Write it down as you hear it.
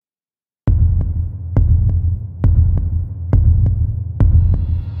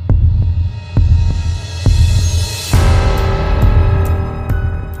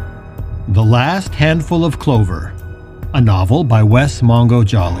Last Handful of Clover, a novel by Wes Mongo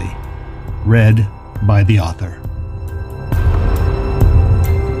Jolly, read by the author.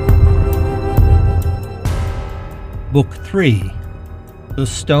 Book 3, The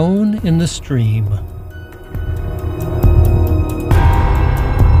Stone in the Stream.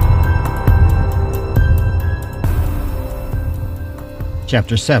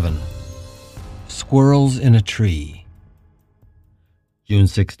 Chapter 7, Squirrels in a Tree. June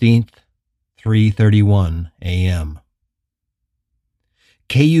 16th, 3:31 a.m.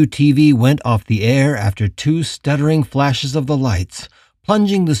 KUTV went off the air after 2 stuttering flashes of the lights,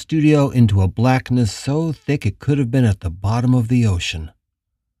 plunging the studio into a blackness so thick it could have been at the bottom of the ocean.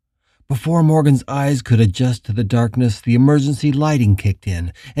 Before Morgan's eyes could adjust to the darkness, the emergency lighting kicked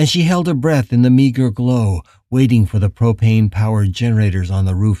in, and she held her breath in the meager glow, waiting for the propane-powered generators on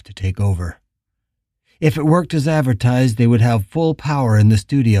the roof to take over. If it worked as advertised, they would have full power in the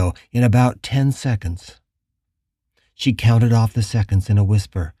studio in about 10 seconds. She counted off the seconds in a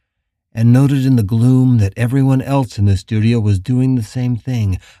whisper, and noted in the gloom that everyone else in the studio was doing the same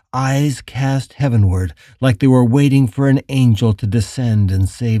thing, eyes cast heavenward, like they were waiting for an angel to descend and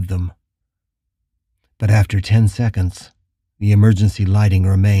save them. But after 10 seconds, the emergency lighting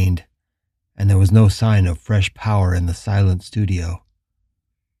remained, and there was no sign of fresh power in the silent studio.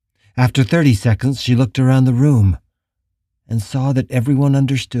 After 30 seconds, she looked around the room and saw that everyone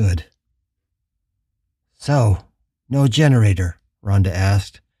understood. "So, no generator?" Rhonda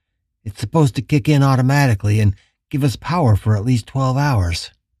asked. "It's supposed to kick in automatically and give us power for at least 12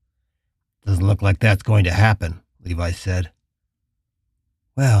 hours. "Doesn't look like that's going to happen," Levi said.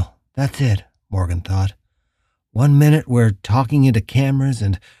 "Well, that's it," Morgan thought. "1 minute we're talking into cameras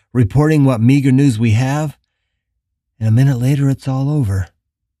and reporting what meager news we have, and a minute later it's all over."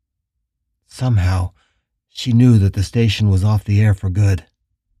 Somehow, she knew that the station was off the air for good.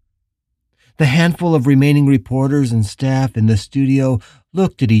 The handful of remaining reporters and staff in the studio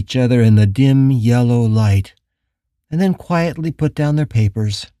looked at each other in the dim yellow light, and then quietly put down their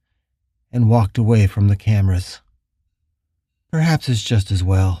papers and walked away from the cameras. Perhaps it's just as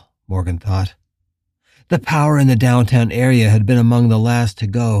well, Morgan thought. The power in the downtown area had been among the last to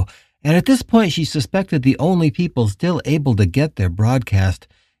go, and at this point she suspected the only people still able to get their broadcast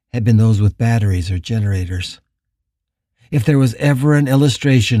had been those with batteries or generators. If there was ever an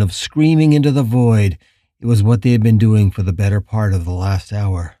illustration of screaming into the void, it was what they had been doing for the better part of the last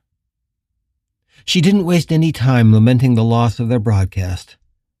hour. She didn't waste any time lamenting the loss of their broadcast.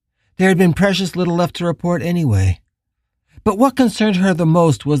 There had been precious little left to report anyway. But what concerned her the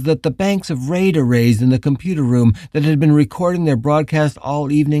most was that the banks of RAID arrays in the computer room that had been recording their broadcast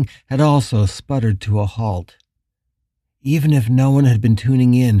all evening had also sputtered to a halt. Even if no one had been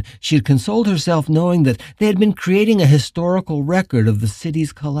tuning in, she had consoled herself knowing that they had been creating a historical record of the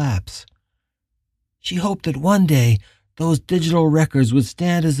city's collapse. She hoped that one day those digital records would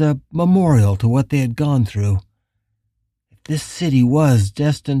stand as a memorial to what they had gone through. If this city was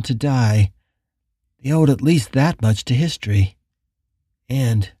destined to die, they owed at least that much to history.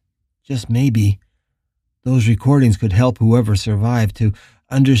 And, just maybe, those recordings could help whoever survived to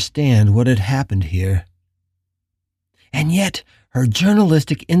understand what had happened here. And yet, her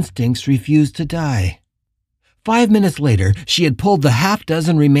journalistic instincts refused to die. 5 minutes later, she had pulled the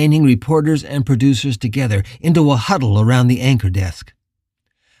half-dozen remaining reporters and producers together into a huddle around the anchor desk.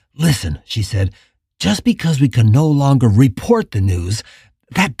 "Listen," she said, "just because we can no longer report the news,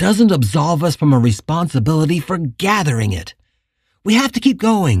 that doesn't absolve us from a responsibility for gathering it. We have to keep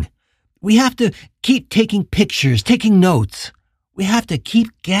going. We have to keep taking pictures, taking notes. We have to keep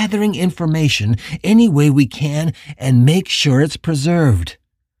gathering information any way we can and make sure it's preserved.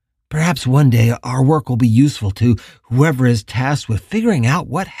 Perhaps one day our work will be useful to whoever is tasked with figuring out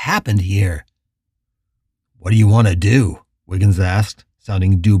what happened here." "What do you want to do?" Wiggins asked,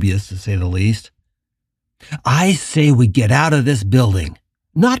 sounding dubious to say the least. "I say we get out of this building.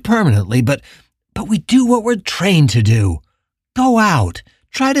 Not permanently, but we do what we're trained to do. Go out,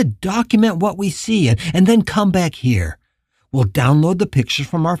 try to document what we see, and then come back here. We'll download the pictures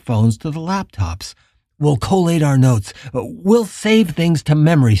from our phones to the laptops. We'll collate our notes. We'll save things to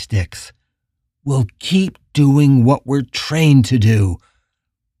memory sticks. We'll keep doing what we're trained to do,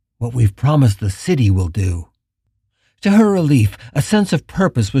 what we've promised the city will do." To her relief, a sense of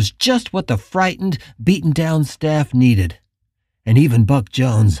purpose was just what the frightened, beaten-down staff needed. And even Buck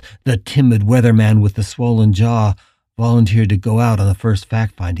Jones, the timid weatherman with the swollen jaw, volunteered to go out on the first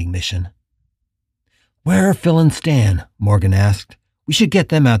fact-finding mission. "Where are Phil and Stan?" Morgan asked. "We should get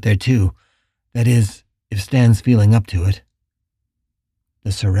them out there, too. That is, if Stan's feeling up to it."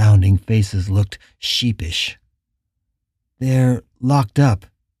 The surrounding faces looked sheepish. "They're locked up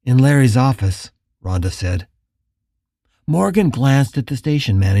In Larry's office, Rhonda said. Morgan glanced at the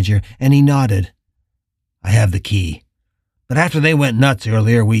station manager, and he nodded. I have the key. But after they went nuts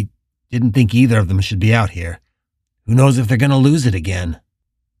earlier, we didn't think either of them should be out here. Who knows if they're going to lose it again?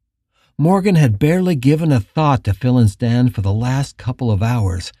 Morgan had barely given a thought to Phil and Stan for the last couple of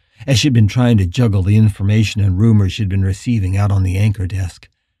hours, as she'd been trying to juggle the information and rumors she'd been receiving out on the anchor desk.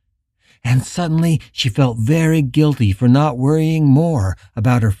 And suddenly she felt very guilty for not worrying more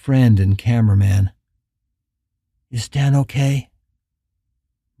about her friend and cameraman. Is Stan okay?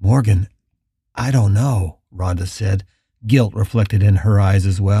 Morgan, I don't know, Rhonda said, guilt reflected in her eyes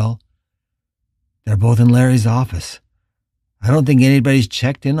as well. They're both in Larry's office. I don't think anybody's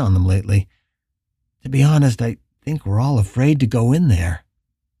checked in on them lately. To be honest, I think we're all afraid to go in there.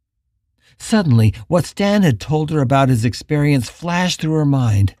 Suddenly, what Stan had told her about his experience flashed through her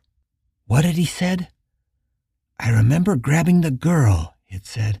mind. What had he said? I remember grabbing the girl, it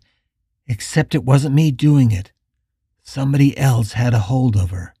said, except it wasn't me doing it. Somebody else had a hold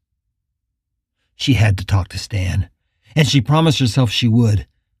of her. She had to talk to Stan, and she promised herself she would.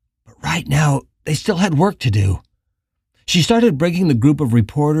 But right now, they still had work to do. She started breaking the group of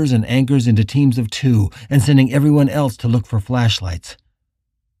reporters and anchors into teams of 2 and sending everyone else to look for flashlights.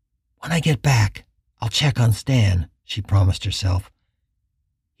 When I get back, I'll check on Stan, she promised herself.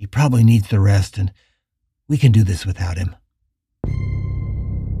 He probably needs the rest, and we can do this without him.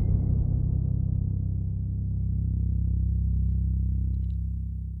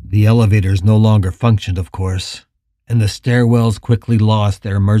 The elevators no longer functioned, of course, and the stairwells quickly lost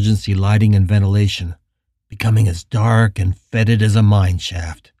their emergency lighting and ventilation, becoming as dark and fetid as a mine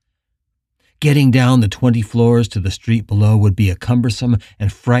shaft. Getting down the 20 floors to the street below would be a cumbersome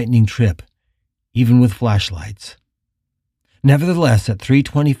and frightening trip, even with flashlights. Nevertheless, at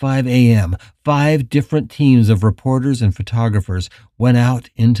 3:25 a.m., 5 different teams of reporters and photographers went out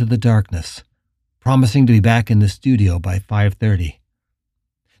into the darkness, promising to be back in the studio by 5:30.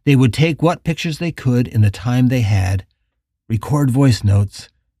 They would take what pictures they could in the time they had, record voice notes,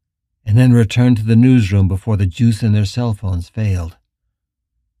 and then return to the newsroom before the juice in their cell phones failed.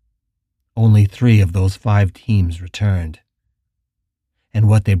 Only 3 of those 5 teams returned, and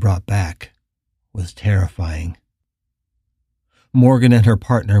what they brought back was terrifying. Morgan and her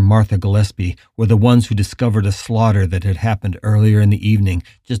partner, Martha Gillespie, were the ones who discovered a slaughter that had happened earlier in the evening,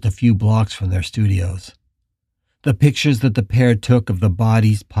 just a few blocks from their studios. The pictures that the pair took of the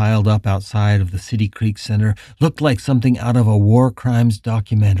bodies piled up outside of the City Creek Center looked like something out of a war crimes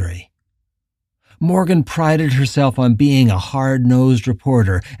documentary. Morgan prided herself on being a hard-nosed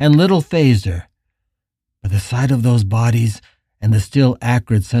reporter, and little fazed her. But the sight of those bodies and the still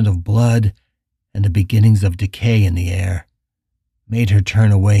acrid scent of blood and the beginnings of decay in the air made her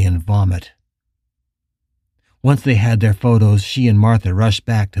turn away and vomit. Once they had their photos, she and Martha rushed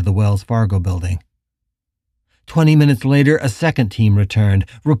back to the Wells Fargo building. 20 minutes later, a second team returned,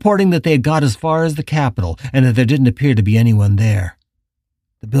 reporting that they had got as far as the Capitol and that there didn't appear to be anyone there.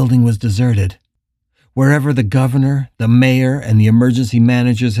 The building was deserted. Wherever the governor, the mayor, and the emergency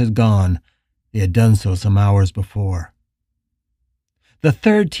managers had gone, they had done so some hours before. The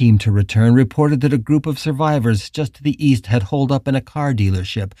third team to return reported that a group of survivors just to the east had holed up in a car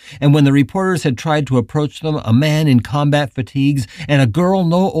dealership, and when the reporters had tried to approach them, a man in combat fatigues and a girl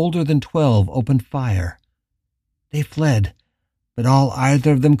no older than 12 opened fire. They fled, but all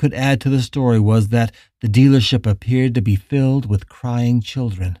either of them could add to the story was that the dealership appeared to be filled with crying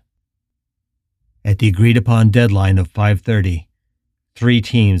children. At the agreed-upon deadline of 5:30, 3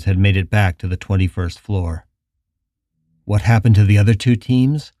 teams had made it back to the 21st floor. What happened to the other 2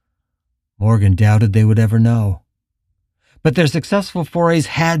 teams? Morgan doubted they would ever know. But their successful forays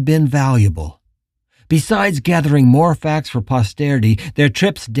had been valuable. Besides gathering more facts for posterity, their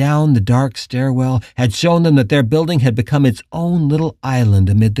trips down the dark stairwell had shown them that their building had become its own little island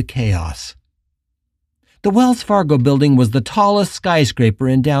amid the chaos. The Wells Fargo building was the tallest skyscraper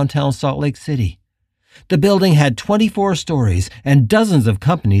in downtown Salt Lake City. The building had 24 stories, and dozens of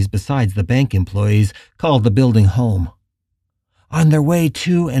companies besides the bank employees called the building home. On their way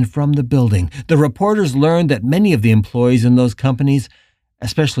to and from the building, the reporters learned that many of the employees in those companies,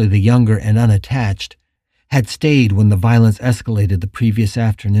 especially the younger and unattached, had stayed when the violence escalated the previous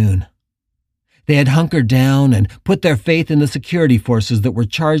afternoon. They had hunkered down and put their faith in the security forces that were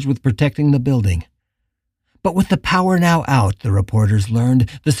charged with protecting the building. But with the power now out, the reporters learned,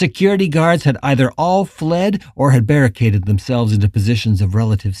 the security guards had either all fled or had barricaded themselves into positions of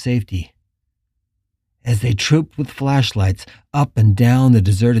relative safety. As they trooped with flashlights up and down the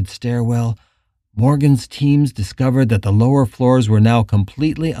deserted stairwell, Morgan's teams discovered that the lower floors were now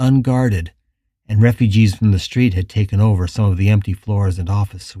completely unguarded, and refugees from the street had taken over some of the empty floors and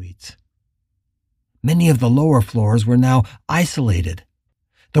office suites. Many of the lower floors were now isolated.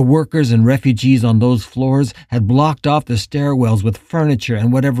 The workers and refugees on those floors had blocked off the stairwells with furniture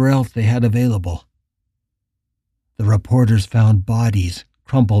and whatever else they had available. The reporters found bodies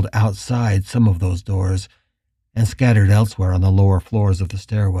crumpled outside some of those doors and scattered elsewhere on the lower floors of the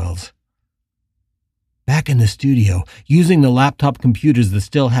stairwells. Back in the studio, using the laptop computers that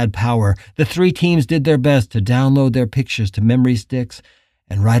still had power, the three teams did their best to download their pictures to memory sticks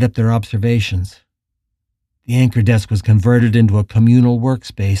and write up their observations. The anchor desk was converted into a communal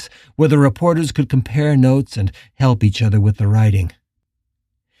workspace where the reporters could compare notes and help each other with the writing.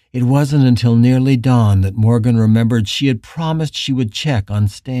 It wasn't until nearly dawn that Morgan remembered she had promised she would check on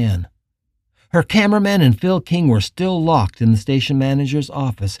Stan. Her cameraman and Phil King were still locked in the station manager's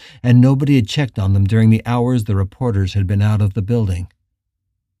office, and nobody had checked on them during the hours the reporters had been out of the building.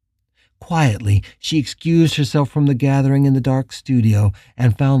 Quietly, she excused herself from the gathering in the dark studio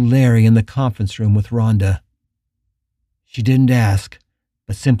and found Larry in the conference room with Rhonda. She didn't ask,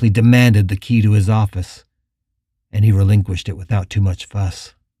 but simply demanded the key to his office, and he relinquished it without too much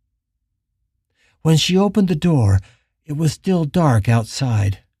fuss. When she opened the door, it was still dark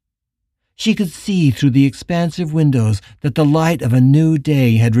outside. She could see through the expansive windows that the light of a new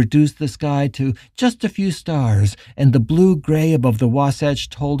day had reduced the sky to just a few stars, and the blue-gray above the Wasatch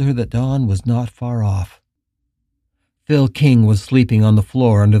told her that dawn was not far off. Phil King was sleeping on the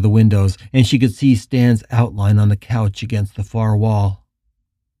floor under the windows, and she could see Stan's outline on the couch against the far wall.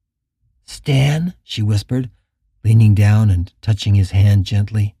 "Stan?" she whispered, leaning down and touching his hand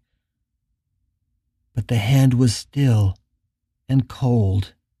gently. But the hand was still and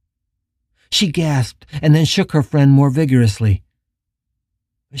cold. She gasped and then shook her friend more vigorously.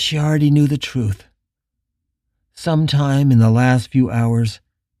 But she already knew the truth. Sometime in the last few hours,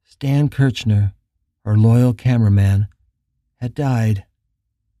 Stan Kirchner, her loyal cameraman, had died.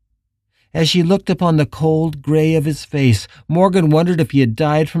 As she looked upon the cold gray of his face, Morgan wondered if he had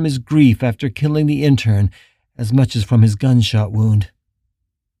died from his grief after killing the intern as much as from his gunshot wound.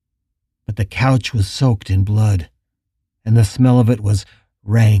 But the couch was soaked in blood, and the smell of it was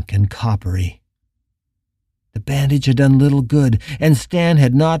rank and coppery. The bandage had done little good, and Stan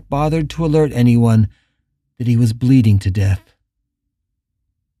had not bothered to alert anyone that he was bleeding to death.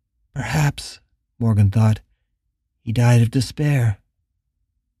 Perhaps, Morgan thought, he died of despair.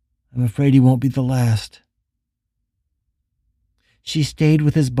 I'm afraid he won't be the last. She stayed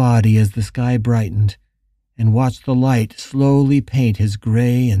with his body as the sky brightened and watched the light slowly paint his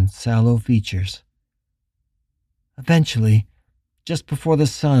gray and sallow features. Eventually, just before the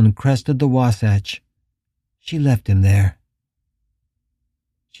sun crested the Wasatch, she left him there.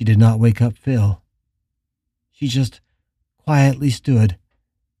 She did not wake up Phil. She just quietly stood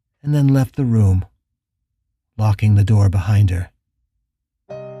and then left the room, locking the door behind her.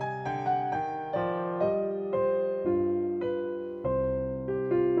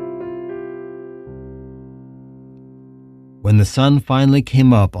 When the sun finally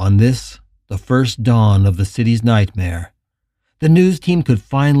came up on this, the first dawn of the city's nightmare, the news team could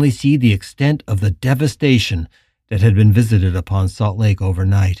finally see the extent of the devastation that had been visited upon Salt Lake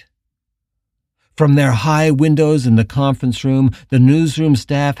overnight. From their high windows in the conference room, the newsroom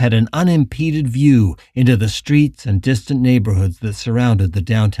staff had an unimpeded view into the streets and distant neighborhoods that surrounded the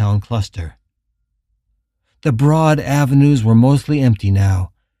downtown cluster. The broad avenues were mostly empty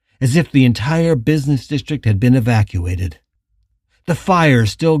now, as if the entire business district had been evacuated. The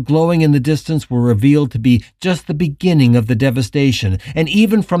fires still glowing in the distance were revealed to be just the beginning of the devastation, and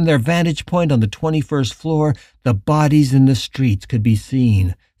even from their vantage point on the 21st floor, the bodies in the streets could be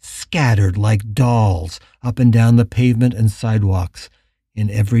seen, scattered like dolls up and down the pavement and sidewalks in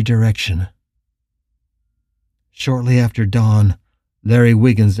every direction. Shortly after dawn, Larry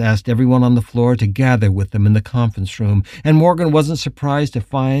Wiggins asked everyone on the floor to gather with them in the conference room, and Morgan wasn't surprised to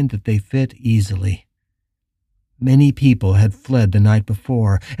find that they fit easily. Many people had fled the night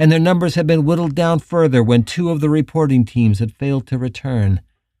before, and their numbers had been whittled down further when 2 of the reporting teams had failed to return.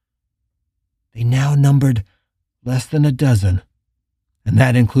 They now numbered less than a dozen, and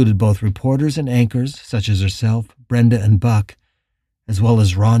that included both reporters and anchors, such as herself, Brenda, and Buck, as well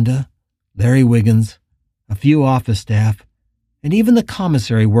as Rhonda, Larry Wiggins, a few office staff, and even the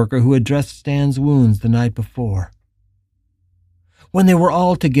commissary worker who had dressed Stan's wounds the night before. When they were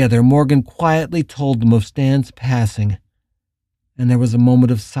all together, Morgan quietly told them of Stan's passing, and there was a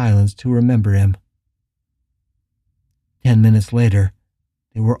moment of silence to remember him. 10 minutes later,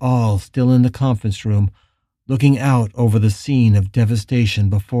 they were all still in the conference room, looking out over the scene of devastation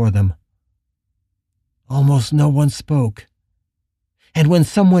before them. Almost no one spoke, and when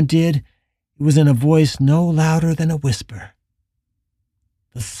someone did, It was in a voice no louder than a whisper.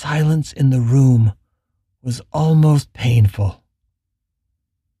 The silence in the room was almost painful.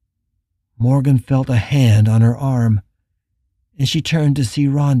 Morgan felt a hand on her arm, and she turned to see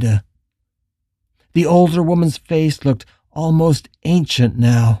Rhonda. The older woman's face looked almost ancient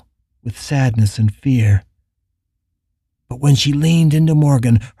now, with sadness and fear. But when she leaned into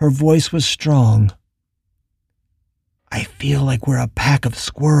Morgan, her voice was strong. "I feel like we're a pack of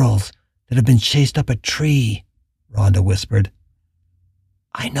squirrels that have been chased up a tree," Rhonda whispered.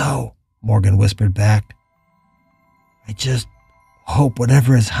 "I know," Morgan whispered back. "I just hope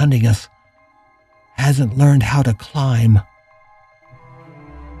whatever is hunting us hasn't learned how to climb."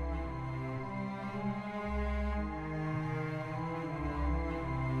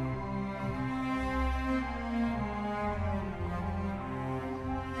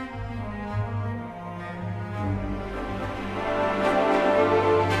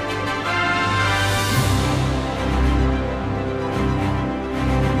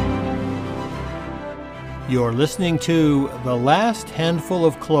 You're listening to The Last Handful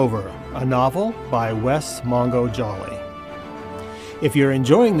of Clover, a novel by Wes Mongo Jolly. If you're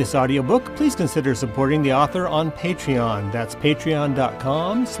enjoying this audiobook, please consider supporting the author on Patreon. That's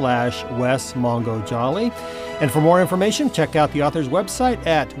patreon.com/Wes Mongo Jolly. And for more information, check out the author's website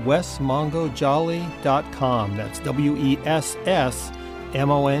at wesmongojolly.com. That's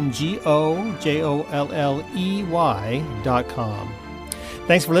WESSMONGOJOLLEY.com.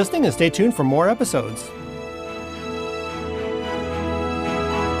 Thanks for listening and stay tuned for more episodes.